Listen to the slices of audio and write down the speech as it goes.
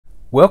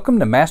Welcome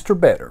to Master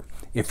Better.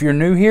 If you're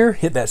new here,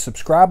 hit that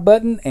subscribe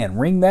button and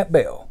ring that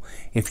bell.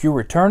 If you're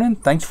returning,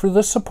 thanks for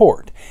the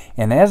support.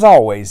 And as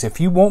always, if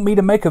you want me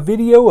to make a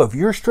video of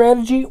your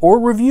strategy or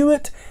review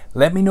it,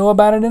 let me know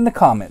about it in the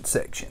comments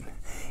section.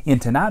 In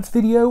tonight's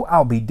video,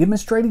 I'll be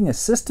demonstrating a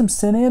system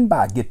sent in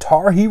by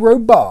Guitar Hero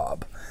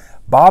Bob.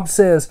 Bob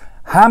says,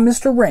 "Hi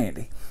Mr.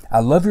 Randy,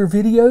 I love your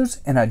videos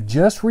and I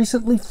just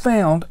recently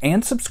found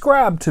and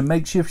subscribed to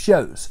Makeshift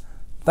Shows."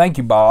 Thank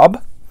you,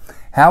 Bob.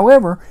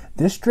 However,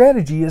 this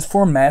strategy is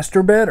for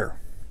Master Better.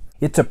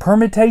 It's a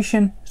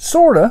permutation,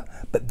 sorta,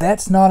 but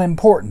that's not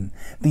important.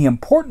 The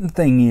important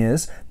thing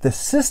is the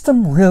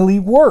system really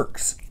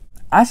works.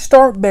 I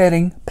start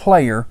betting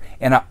player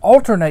and I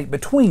alternate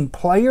between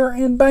player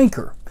and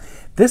banker.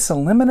 This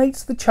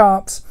eliminates the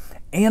chops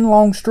and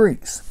long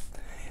streaks.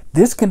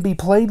 This can be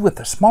played with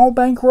a small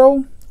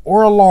bankroll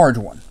or a large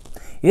one.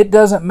 It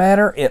doesn't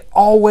matter, it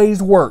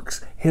always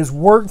works. Has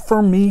worked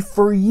for me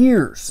for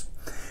years.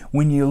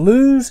 When you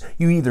lose,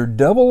 you either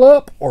double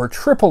up or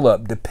triple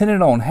up,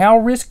 depending on how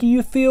risky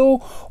you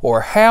feel,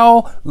 or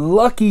how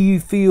lucky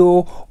you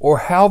feel, or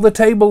how the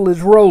table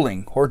is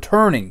rolling or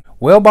turning.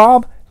 Well,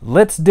 Bob,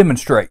 let's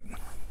demonstrate.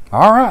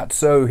 All right,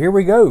 so here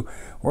we go.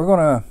 We're going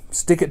to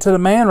stick it to the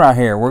man right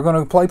here. We're going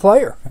to play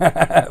player.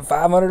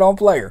 500 on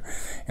player.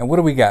 And what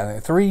do we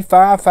got? 3,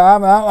 5,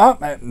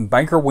 5.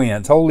 Banker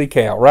wins. Holy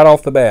cow, right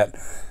off the bat.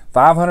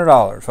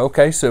 $500.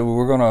 Okay, so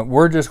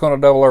we're just gonna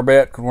double our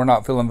bet because we're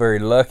not feeling very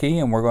lucky,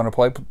 and we're gonna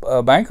play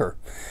banker.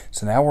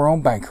 So now we're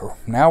on banker.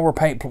 Now we're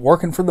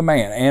working for the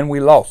man, and we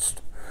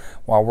lost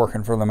while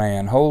working for the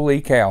man. Holy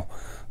cow!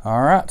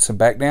 All right, so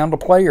back down to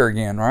player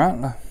again,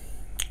 right?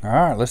 All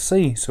right, let's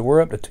see. So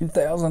we're up to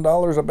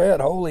 $2,000 a bet.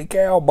 Holy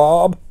cow,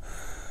 Bob!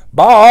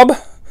 Bob,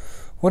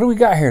 what do we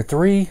got here?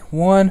 3,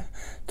 1,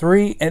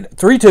 3, and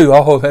 3, 2.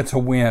 Oh, that's a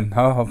win.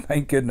 Oh,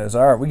 thank goodness.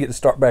 All right, we get to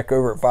start back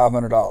over at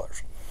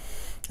 $500.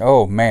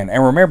 Oh man,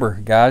 and remember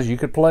guys, you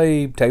could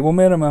play table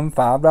minimum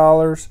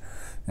 $5,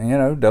 and you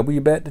know, double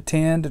your bet to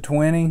 10 to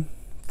 20,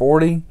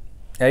 40,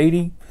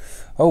 80.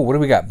 Oh, what do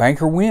we got?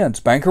 Banker wins.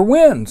 Banker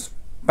wins.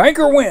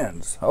 Banker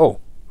wins. Oh,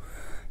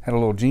 had a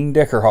little Gene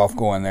Deckerhoff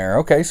going there.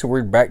 Okay, so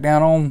we're back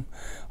down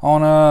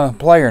on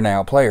player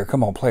now. Player,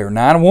 come on, player.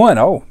 9-1.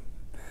 Oh,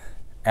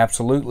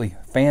 absolutely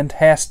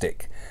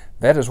fantastic.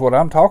 That is what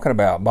I'm talking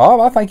about.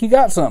 Bob, I think you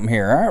got something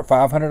here. All right,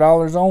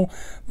 $500 on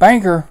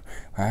banker.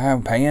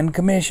 I'm paying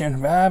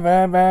commission. Oh,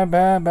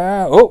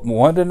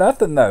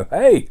 1-0 though.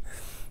 Hey,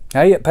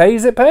 it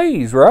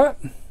pays, right?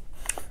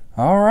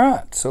 All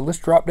right, so let's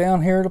drop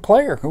down here to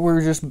player.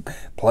 We're just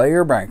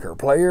player, banker,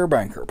 player,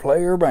 banker,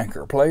 player,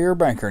 banker, player,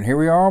 banker. And here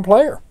we are on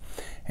player.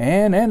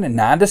 And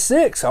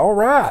 9-6. All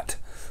right.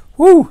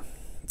 Woo.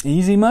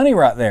 Easy money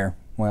right there.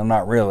 Well,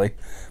 not really,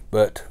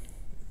 but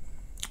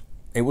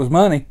it was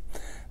money.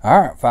 All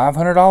right,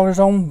 $500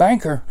 on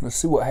banker. Let's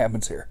see what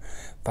happens here.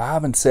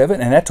 5 and 7,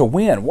 and that's a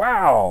win.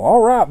 Wow. All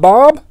right,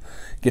 Bob.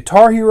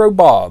 Guitar Hero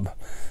Bob.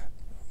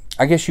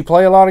 I guess you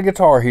play a lot of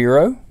Guitar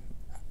Hero.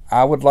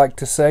 I would like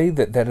to say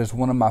that that is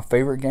one of my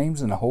favorite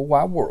games in the whole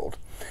wide world.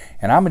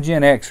 And I'm a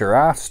Gen Xer.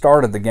 I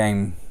started the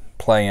game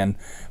playing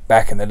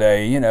back in the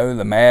day. You know,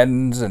 the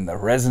Maddens and the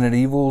Resident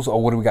Evils. Oh,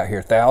 what do we got here?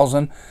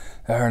 1,000.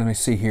 Let me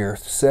see here.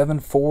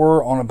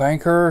 7-4 on a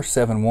banker.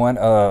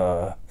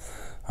 7-1.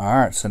 All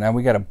right, so now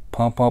we got to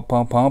pump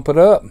it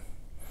up.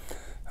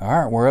 All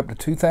right, we're up to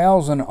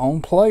 2,000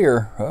 on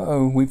player.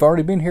 Uh-oh, we've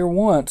already been here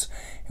once,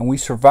 and we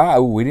survived.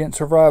 Oh, we didn't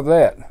survive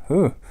that.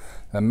 Ooh,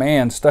 the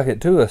man stuck it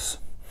to us.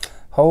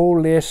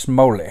 Holy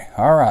smoly.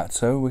 All right,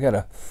 so we got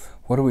to,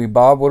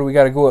 Bob, what do we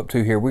got to go up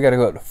to here? We got to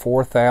go up to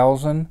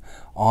 4,000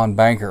 on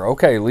banker.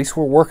 Okay, at least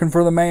we're working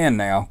for the man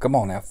now. Come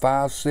on now,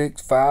 5,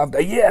 6, 5.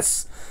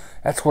 Yes,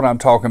 that's what I'm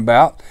talking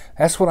about.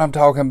 That's what I'm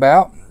talking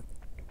about.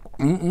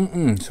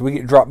 So we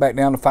get dropped back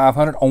down to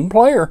 500 on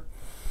player.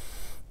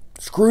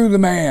 Screw the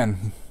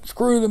man.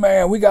 Screw the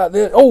man. We got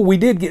this. Oh, we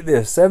did get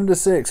this.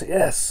 7-6.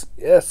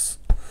 Yes.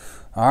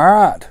 All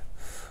right.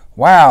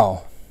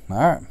 Wow. All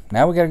right.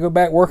 Now we got to go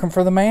back working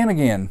for the man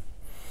again.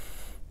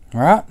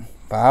 All right.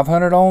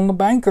 500 on the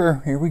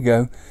banker. Here we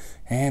go.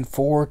 And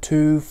 4,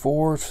 2,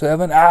 4,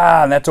 7.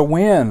 That's a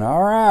win.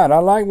 All right. I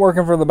like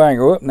working for the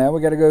banker. Whoop, now we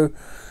got to go.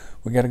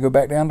 We got to go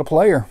back down to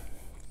player.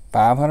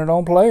 500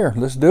 on player.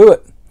 Let's do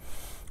it.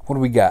 What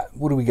do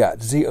we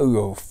got?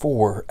 0,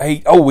 4,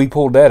 8. Oh, we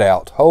pulled that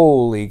out.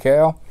 Holy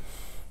cow.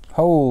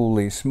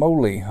 Holy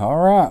smoly. All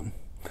right.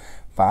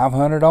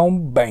 500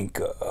 on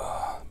banker.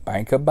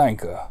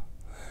 Banker.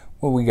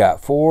 What we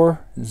got?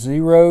 4,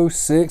 0,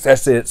 6.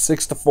 That's it.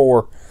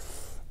 6-4.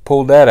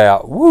 Pulled that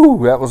out.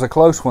 Woo, that was a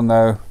close one,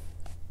 though.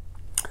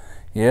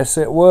 Yes,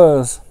 it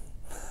was.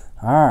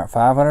 All right,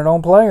 500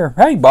 on player.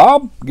 Hey,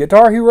 Bob.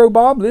 Guitar Hero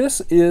Bob.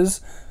 This is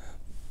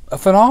a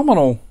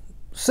phenomenal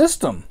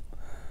system.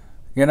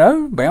 You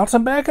know,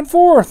 bouncing back and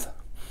forth.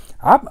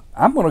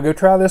 I'm going to go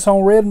try this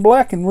on red and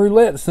black and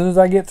roulette as soon as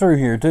I get through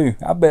here, too.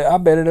 I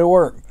bet it'll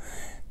work.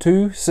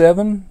 2,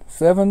 7,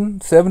 7,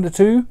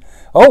 7-2.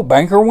 Oh,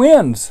 banker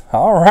wins.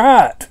 All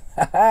right.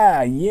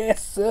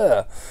 Yes,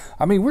 sir.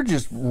 I mean, we're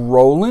just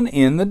rolling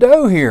in the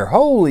dough here.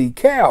 Holy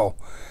cow.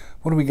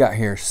 What do we got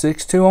here?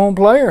 6-2 on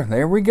player.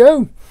 There we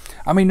go.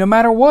 I mean, no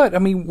matter what, I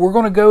mean, we're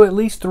going to go at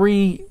least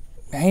 3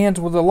 hands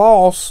with a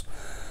loss.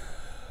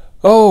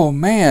 Oh,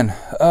 man.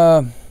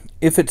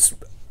 If it's,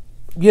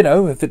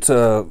 if it's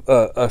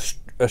a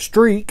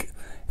streak,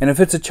 and if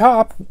it's a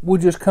chop,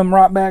 we'll just come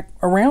right back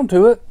around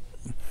to it.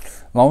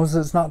 As long as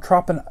it's not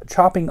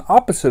chopping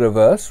opposite of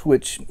us,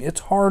 which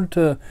it's hard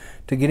to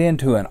get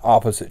into an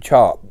opposite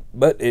chop.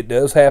 But it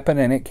does happen,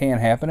 and it can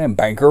happen, and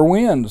banker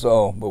wins.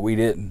 Oh, but we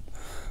didn't.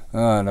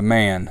 The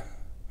man.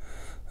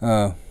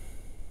 All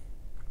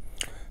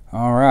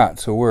right,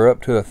 so we're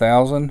up to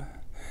 1,000,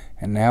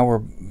 and now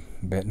we're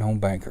betting on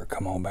banker.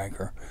 Come on,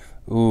 banker.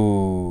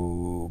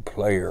 Ooh,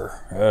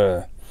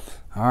 player.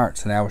 All right,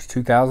 so now it's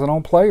 2,000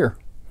 on player.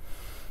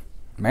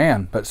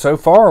 Man, but so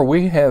far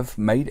we have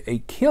made a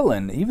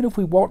killing, even if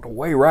we walked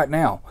away right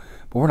now.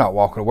 But we're not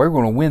walking away.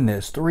 We're going to win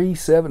this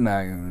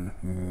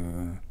 3-7.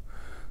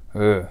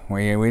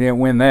 We didn't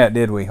win that,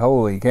 did we?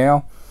 Holy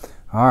cow.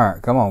 All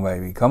right, come on,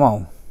 baby. Come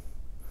on.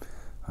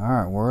 All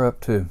right, we're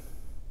up to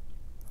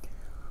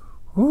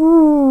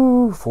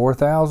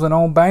 4,000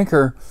 on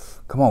banker.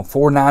 Come on,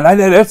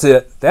 4,900. That's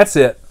it. That's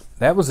it.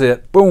 That was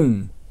it.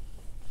 Boom.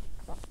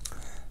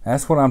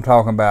 That's what I'm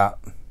talking about.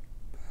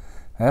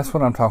 That's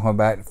what I'm talking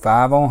about.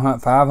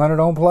 500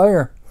 on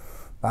player.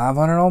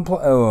 500 on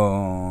player.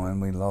 Oh,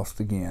 and we lost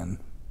again.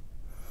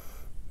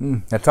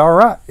 That's all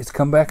right. It's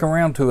come back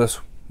around to us.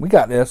 We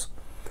got this.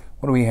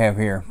 What do we have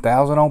here?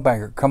 1,000 on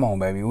banker. Come on,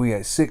 baby. We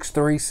got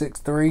 6-3,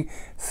 6-3,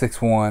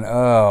 6-1.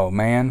 Oh,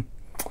 man.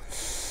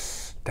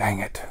 Dang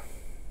it.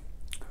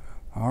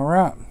 All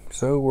right.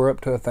 So we're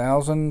up to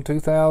 1,000,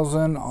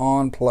 2,000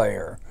 on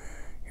player.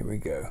 Here we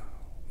go.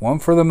 1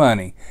 for the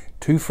money.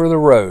 2 for the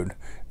road.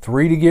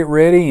 3 to get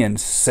ready, and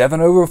 7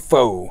 over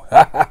 4.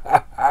 Ha ha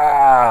ha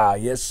ha!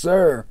 Yes,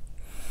 sir.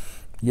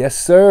 Yes,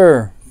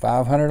 sir.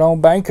 500 on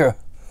banker.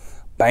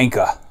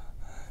 Banker.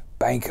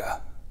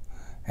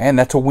 And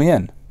that's a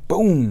win.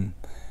 Boom.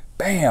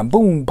 Bam.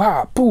 Boom.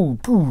 Pop. Poo.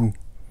 Poo.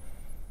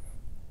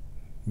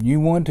 You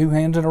won 2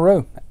 hands in a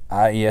row.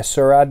 Yes,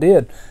 sir, I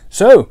did.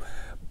 So,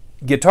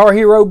 Guitar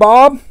Hero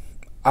Bob,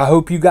 I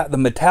hope you got the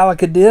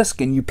Metallica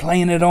disc and you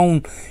playing it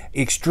on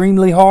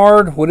extremely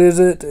hard. What is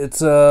it?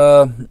 It's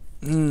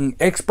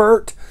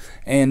expert,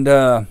 and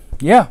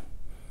yeah,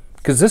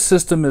 because this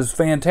system is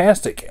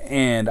fantastic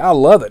and I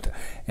love it,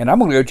 and I'm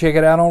gonna go check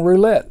it out on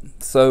roulette.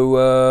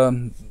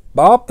 So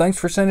Bob, thanks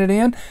for sending it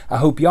in. I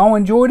hope y'all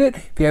enjoyed it.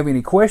 If you have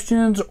any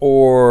questions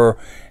or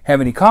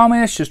have any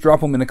comments, just drop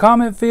them in the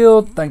comment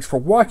field. Thanks for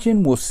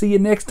watching. We'll see you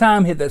next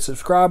time. Hit that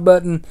subscribe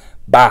button.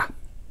 Bye.